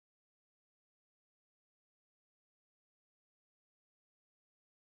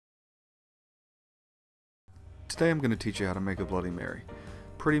Today I'm going to teach you how to make a Bloody Mary.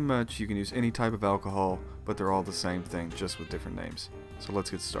 Pretty much you can use any type of alcohol, but they're all the same thing, just with different names. So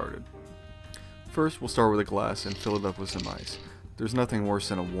let's get started. First we'll start with a glass and fill it up with some ice. There's nothing worse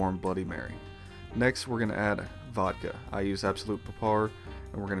than a warm Bloody Mary. Next we're going to add vodka. I use Absolut Popar,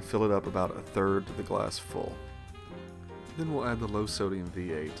 and we're going to fill it up about a third of the glass full. Then we'll add the low sodium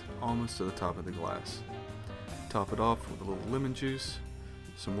V8 almost to the top of the glass. Top it off with a little lemon juice,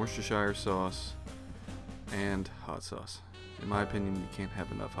 some Worcestershire sauce, and hot sauce. In my opinion, you can't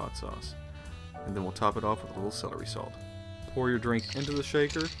have enough hot sauce. And then we'll top it off with a little celery salt. Pour your drink into the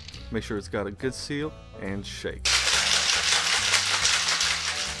shaker, make sure it's got a good seal, and shake.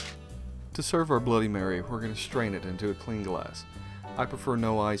 To serve our Bloody Mary, we're going to strain it into a clean glass. I prefer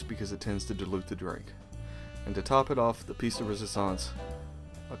no ice because it tends to dilute the drink. And to top it off, the piece de resistance,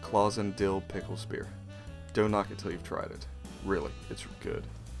 a Clausen dill pickle spear. Don't knock it till you've tried it. Really, it's good.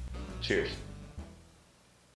 Cheers.